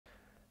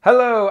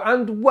Hello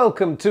and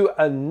welcome to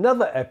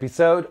another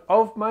episode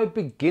of my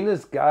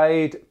Beginner's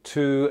Guide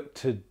to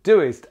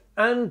Todoist.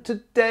 And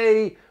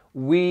today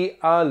we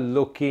are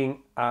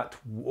looking at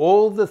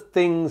all the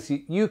things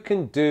you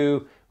can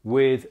do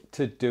with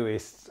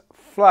Todoist's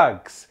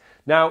flags.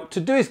 Now,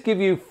 Todoist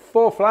give you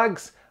 4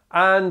 flags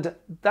and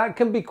that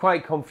can be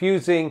quite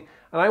confusing.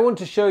 And I want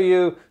to show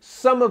you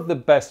some of the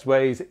best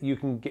ways that you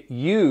can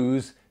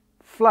use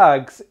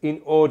flags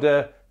in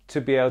order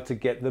to be able to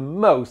get the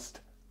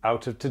most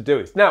out of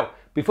Todoist. Now,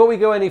 before we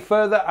go any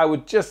further, I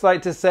would just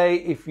like to say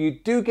if you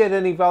do get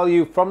any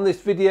value from this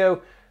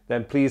video,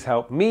 then please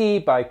help me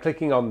by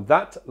clicking on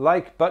that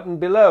like button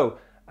below.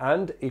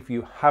 And if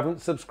you haven't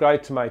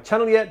subscribed to my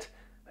channel yet,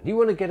 and you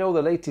want to get all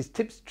the latest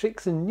tips,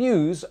 tricks and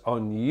news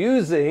on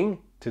using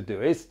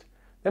Todoist,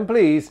 then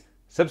please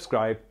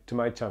subscribe to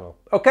my channel.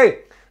 Okay,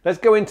 let's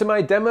go into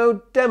my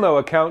demo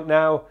account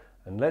now,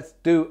 and let's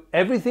do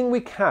everything we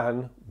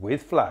can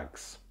with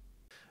flags.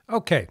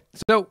 Okay,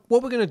 so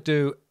what we're going to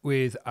do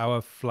with our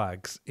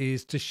flags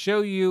is to show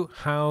you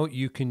how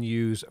you can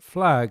use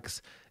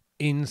flags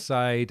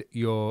inside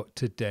your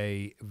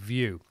Today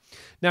view.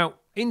 Now,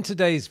 in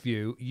today's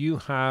view, you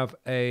have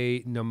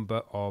a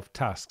number of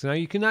tasks. Now,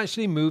 you can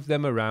actually move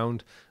them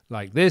around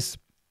like this,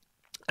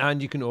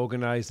 and you can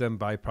organize them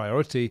by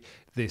priority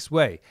this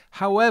way.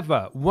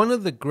 However, one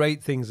of the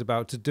great things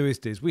about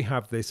Todoist is we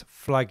have this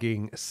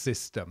flagging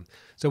system.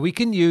 So we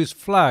can use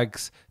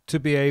flags to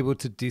be able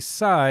to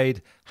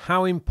decide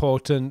how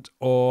important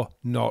or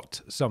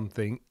not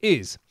something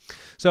is.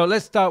 So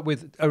let's start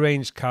with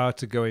arranged car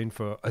to go in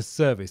for a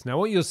service. Now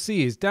what you'll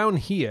see is down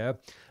here,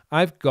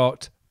 I've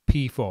got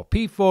P4.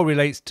 P4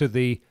 relates to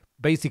the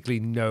basically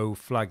no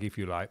flag, if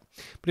you like.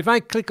 But if I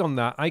click on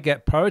that, I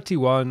get priority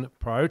 1,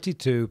 priority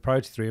 2,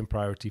 priority 3, and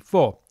priority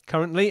 4.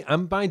 Currently,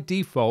 and by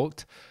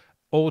default,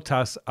 all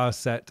tasks are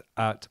set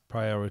at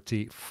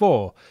priority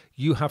 4.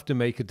 You have to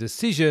make a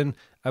decision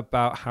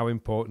about how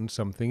important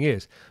something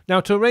is. Now,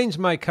 to arrange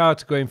my car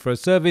to go in for a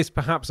service,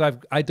 perhaps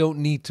I don't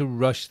need to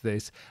rush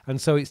this, and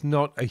so it's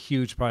not a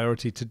huge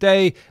priority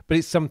today, but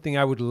it's something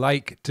I would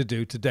like to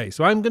do today.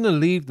 So I'm going to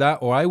leave that,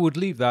 or I would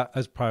leave that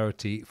as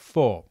priority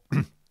 4.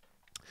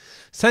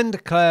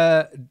 Send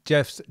Claire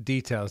Jeff's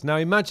details. Now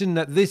imagine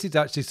that this is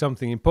actually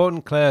something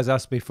important. Claire has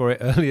asked me for it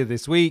earlier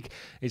this week.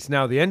 It's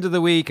now the end of the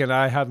week and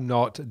I have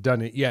not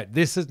done it yet.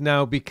 This has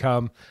now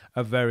become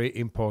a very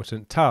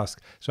important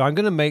task. So I'm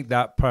going to make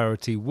that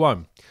priority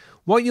 1.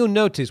 What you'll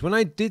notice when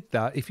I did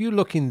that, if you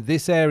look in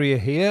this area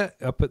here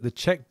up at the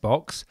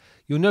checkbox,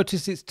 you'll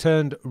notice it's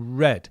turned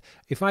red.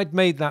 If I'd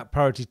made that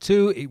priority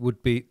 2, it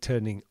would be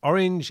turning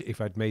orange. If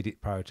I'd made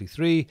it priority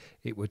 3,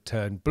 it would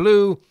turn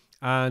blue.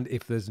 And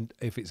if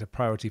it's a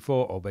priority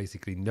 4 or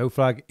basically no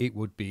flag, it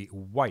would be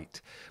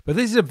white. But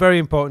this is a very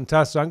important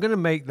task, so I'm going to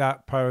make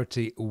that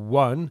priority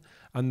 1,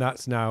 and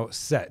that's now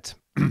set.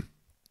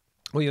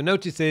 What you'll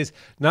notice is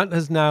that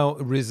has now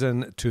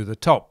risen to the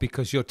top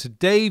because your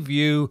Today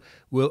view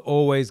will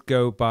always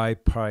go by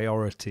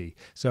priority.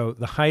 So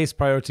the highest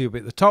priority will be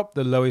at the top,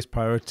 the lowest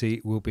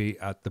priority will be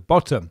at the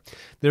bottom.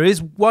 There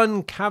is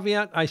one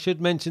caveat I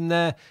should mention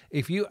there.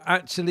 If you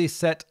actually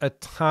set a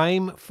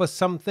time for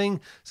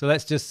something, so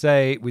let's just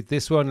say with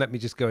this one, let me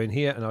just go in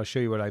here and I'll show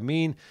you what I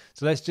mean.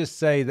 So let's just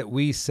say that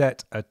we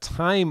set a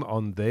time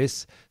on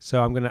this.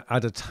 So I'm going to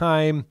add a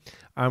time.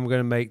 I'm going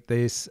to make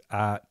this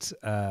at,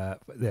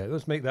 there,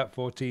 let's make that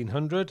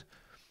 1400.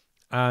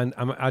 And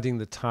I'm adding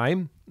the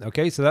time.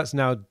 Okay, so that's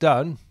now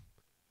done.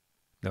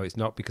 No, it's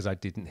not because I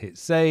didn't hit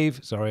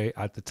save. Sorry,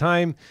 add the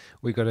time.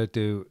 We've got to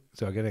do,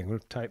 so again, I'm going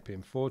to type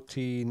in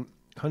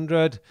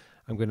 1400.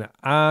 I'm going to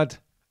add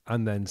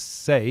and then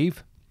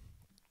save.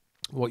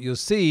 What you'll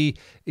see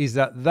is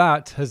that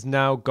that has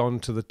now gone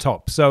to the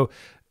top. So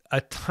a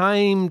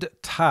timed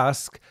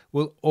task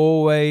will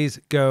always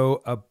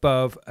go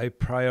above a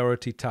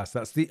priority task.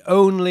 That's the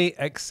only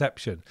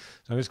exception.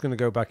 So I'm just going to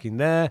go back in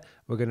there.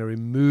 We're going to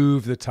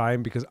remove the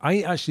time because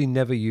I actually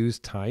never use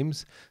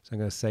times. So I'm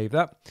going to save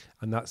that.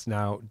 And that's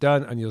now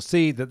done. And you'll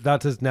see that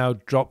that has now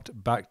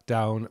dropped back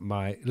down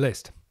my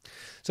list.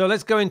 So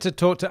let's go in to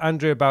talk to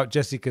Andrea about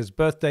Jessica's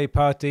birthday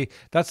party.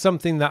 That's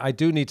something that I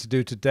do need to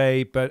do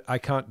today, but I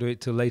can't do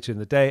it till later in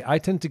the day. I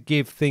tend to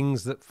give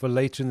things that for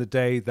later in the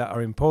day that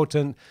are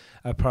important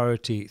a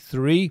priority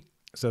 3.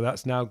 So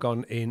that's now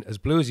gone in as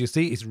blue. As you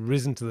see, it's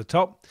risen to the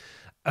top.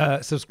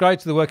 Subscribe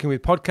to the Working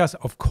With podcast.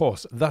 Of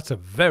course, that's a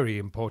very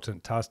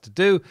important task to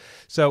do.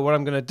 So what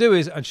I'm going to do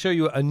is I'll show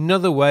you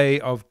another way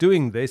of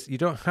doing this. You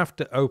don't have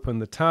to open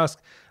the task.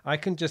 I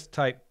can just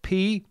type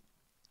P.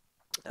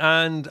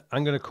 And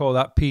I'm going to call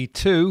that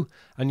P2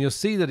 and you'll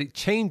see that it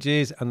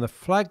changes and the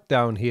flag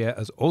down here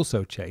has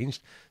also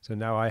changed. So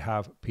now I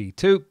have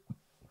P2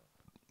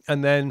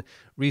 and then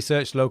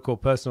research local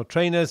personal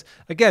trainers.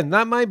 Again,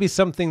 that might be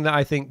something that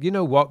I think, you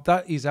know what,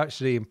 that is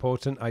actually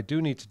important. I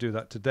do need to do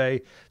that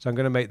today. So I'm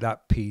going to make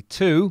that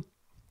P2.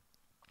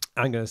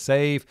 I'm going to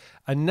save.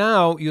 And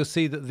now you'll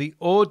see that the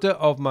order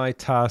of my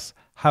tasks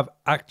have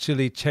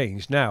actually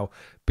changed now,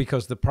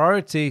 because the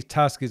priority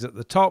task is at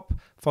the top,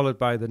 followed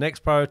by the next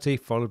priority,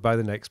 followed by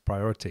the next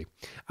priority.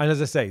 And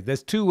as I say,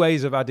 there's two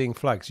ways of adding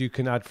flags. You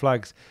can add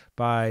flags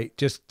by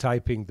just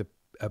typing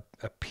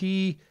a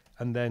P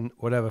and then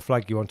whatever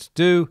flag you want to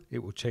do,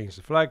 it will change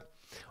the flag.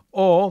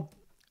 Or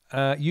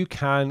you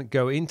can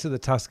go into the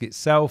task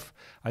itself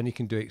and you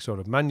can do it sort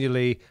of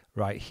manually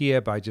right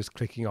here by just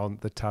clicking on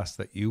the task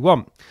that you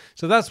want.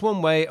 So that's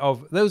one way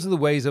of, those are the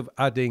ways of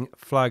adding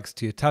flags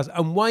to your task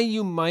and why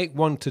you might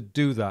want to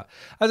do that.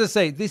 As I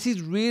say, this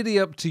is really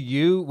up to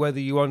you whether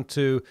you want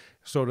to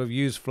sort of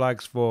use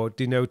flags for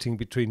denoting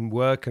between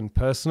work and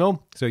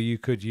personal. So you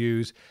could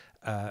use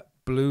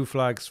blue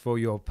flags for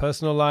your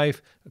personal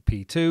life,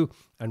 P2,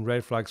 and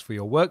red flags for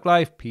your work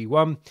life,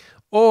 P1.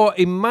 Or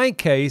in my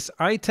case,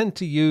 I tend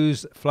to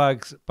use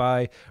flags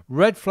by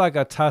red flag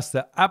are tasks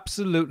that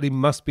absolutely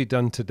must be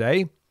done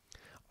today.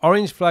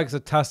 Orange flags are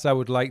tasks I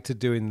would like to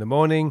do in the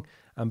morning.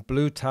 And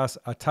blue tasks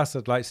are tasks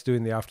I'd like to do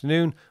in the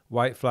afternoon.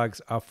 White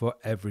flags are for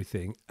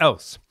everything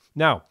else.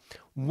 Now,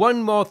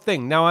 one more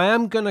thing. Now, I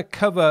am going to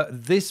cover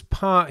this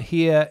part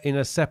here in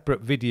a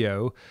separate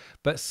video,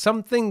 but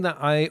something that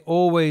I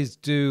always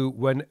do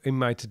when in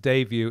my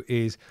today view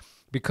is,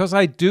 because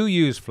I do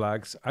use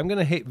flags, I'm going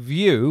to hit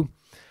view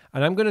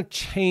and I'm going to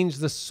change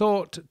the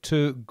sort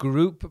to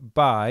group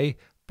by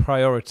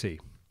priority.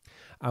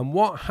 And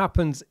what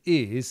happens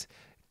is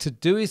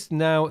Todoist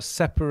now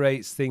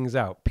separates things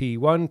out,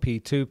 P1,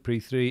 P2,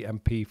 P3,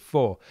 and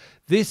P4.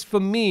 This, for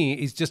me,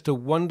 is just a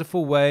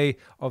wonderful way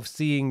of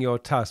seeing your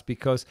task,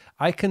 because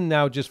I can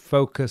now just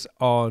focus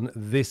on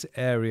this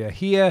area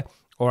here,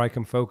 or I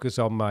can focus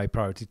on my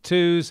priority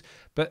 2s,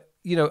 but,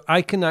 you know,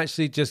 I can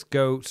actually just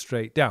go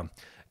straight down.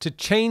 To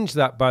change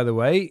that, by the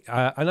way,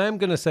 and I'm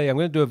going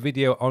to do a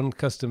video on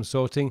custom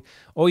sorting.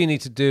 All you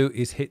need to do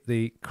is hit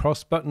the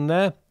cross button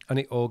there, and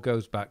it all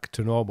goes back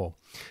to normal.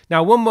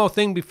 Now, one more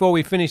thing before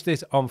we finish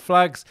this on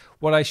flags.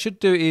 What I should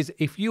do is,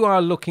 if you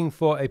are looking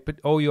for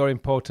all your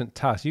important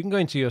tasks, you can go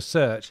into your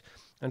search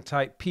and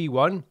type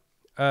P1.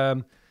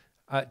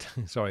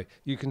 Sorry,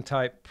 you can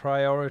type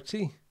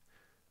priority.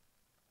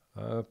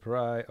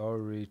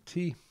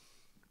 Priority.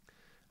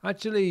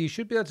 Actually, you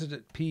should be able to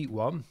do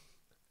P1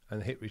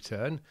 and hit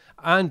return.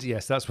 And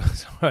yes, that's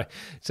what's right.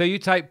 So you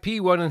type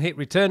P1 and hit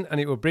return, and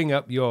it will bring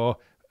up your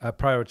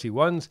priority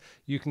ones.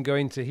 You can go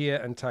into here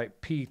and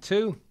type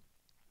P2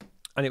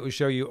 and it will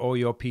show you all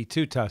your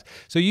P2 tasks.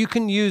 So you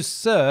can use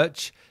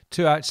search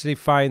to actually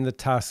find the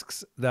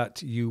tasks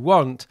that you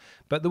want,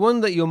 but the one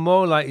that you're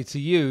more likely to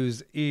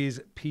use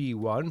is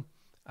P1.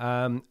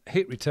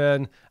 Hit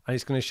return and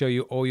it's going to show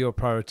you all your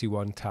priority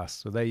 1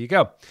 tasks. So there you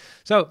go.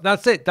 So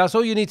that's it. That's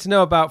all you need to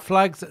know about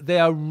flags. They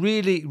are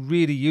really,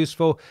 really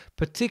useful,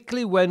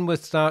 particularly when we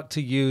start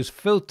to use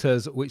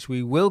filters, which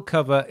we will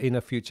cover in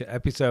a future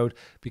episode,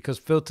 because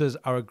filters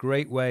are a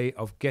great way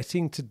of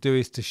getting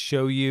Todoist to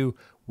show you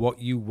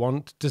what you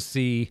want to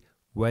see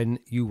when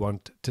you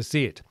want to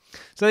see it.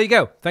 So there you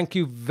go. Thank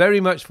you very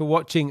much for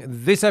watching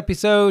this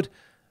episode.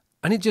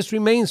 And it just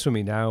remains for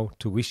me now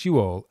to wish you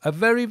all a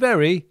very,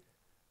 very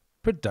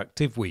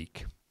productive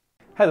week.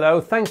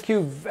 Hello, thank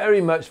you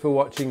very much for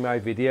watching my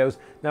videos.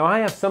 Now I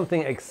have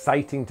something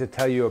exciting to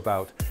tell you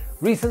about.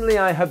 Recently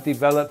I have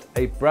developed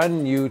a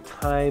brand new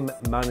time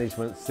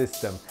management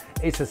system.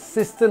 It's a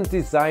system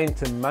designed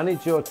to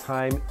manage your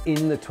time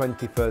in the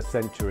 21st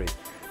century.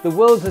 The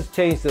world has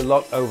changed a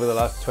lot over the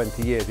last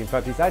 20 years. In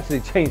fact, it's actually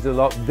changed a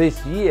lot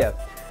this year.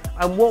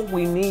 And what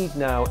we need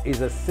now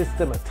is a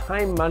system, a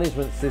time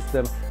management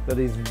system that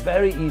is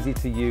very easy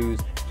to use,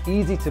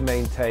 easy to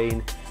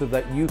maintain, so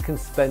that you can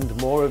spend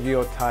more of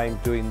your time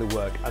doing the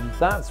work. And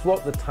that's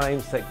what the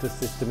time sector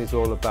system is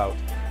all about.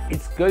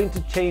 It's going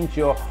to change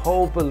your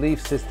whole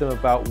belief system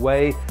about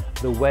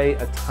the way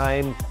a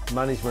time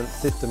management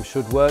system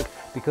should work,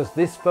 because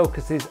this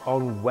focuses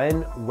on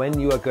when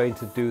you are going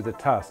to do the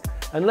task.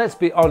 And let's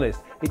be honest,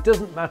 it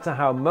doesn't matter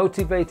how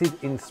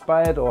motivated,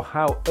 inspired, or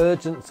how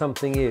urgent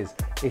something is.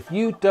 If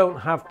you don't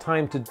have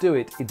time to do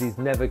it, it is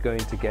never going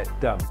to get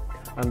done.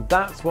 And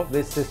that's what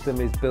this system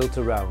is built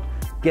around,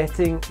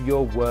 getting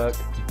your work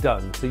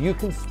done, so you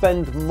can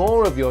spend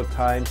more of your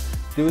time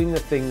doing the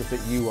things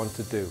that you want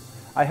to do.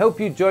 I hope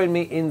you join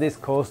me in this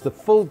course. The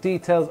full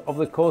details of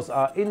the course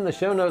are in the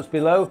show notes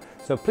below,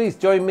 so please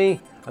join me,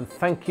 and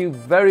thank you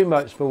very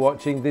much for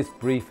watching this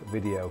brief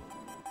video.